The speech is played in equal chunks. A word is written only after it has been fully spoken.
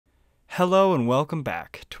Hello and welcome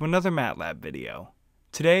back to another MATLAB video.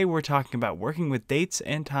 Today we're talking about working with dates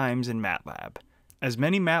and times in MATLAB. As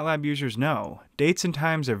many MATLAB users know, dates and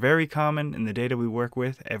times are very common in the data we work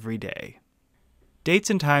with every day. Dates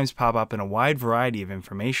and times pop up in a wide variety of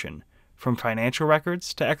information, from financial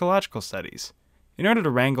records to ecological studies. In order to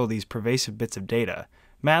wrangle these pervasive bits of data,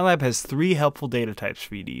 MATLAB has three helpful data types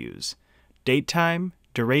for you to use: datetime,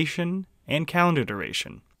 duration, and calendar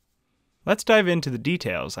duration. Let's dive into the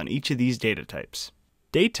details on each of these data types.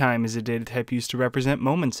 Datetime is a data type used to represent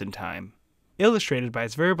moments in time, illustrated by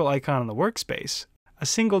its variable icon on the workspace, a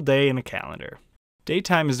single day in a calendar.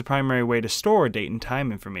 Datetime is the primary way to store date and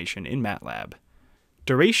time information in MATLAB.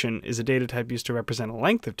 Duration is a data type used to represent a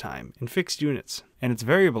length of time in fixed units, and its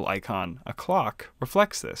variable icon, a clock,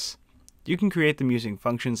 reflects this. You can create them using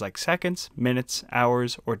functions like seconds, minutes,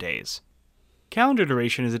 hours, or days. Calendar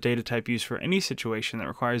duration is a data type used for any situation that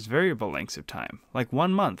requires variable lengths of time, like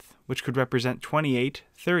 1 month, which could represent 28,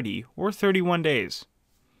 30, or 31 days.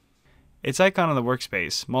 Its icon on the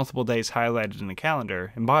workspace, multiple days highlighted in the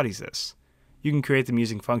calendar, embodies this. You can create them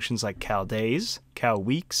using functions like caldays,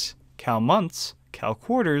 calweeks, calmonths,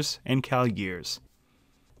 calquarters, and calyears.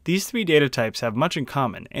 These three data types have much in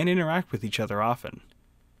common and interact with each other often.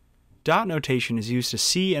 Dot notation is used to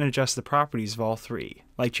see and adjust the properties of all three,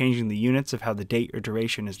 like changing the units of how the date or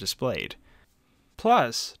duration is displayed.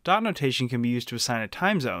 Plus, dot notation can be used to assign a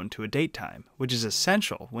time zone to a datetime, which is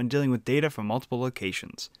essential when dealing with data from multiple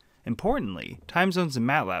locations. Importantly, time zones in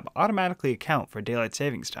MATLAB automatically account for daylight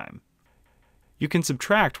savings time. You can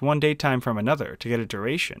subtract one datetime from another to get a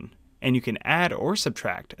duration, and you can add or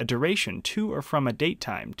subtract a duration to or from a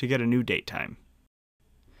datetime to get a new datetime.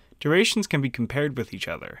 Durations can be compared with each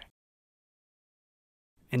other,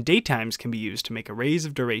 and datetimes can be used to make arrays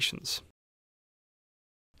of durations.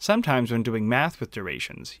 Sometimes when doing math with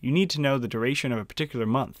durations, you need to know the duration of a particular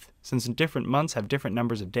month, since different months have different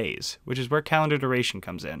numbers of days, which is where calendar duration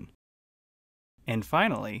comes in. And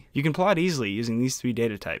finally, you can plot easily using these three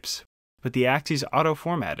data types, with the axes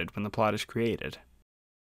auto-formatted when the plot is created.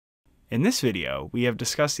 In this video, we have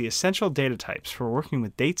discussed the essential data types for working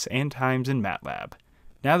with dates and times in MATLAB.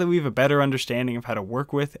 Now that we have a better understanding of how to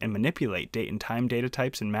work with and manipulate date and time data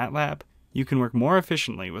types in MATLAB, you can work more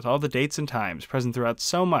efficiently with all the dates and times present throughout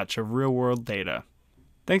so much of real-world data.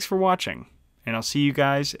 Thanks for watching, and I'll see you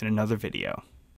guys in another video.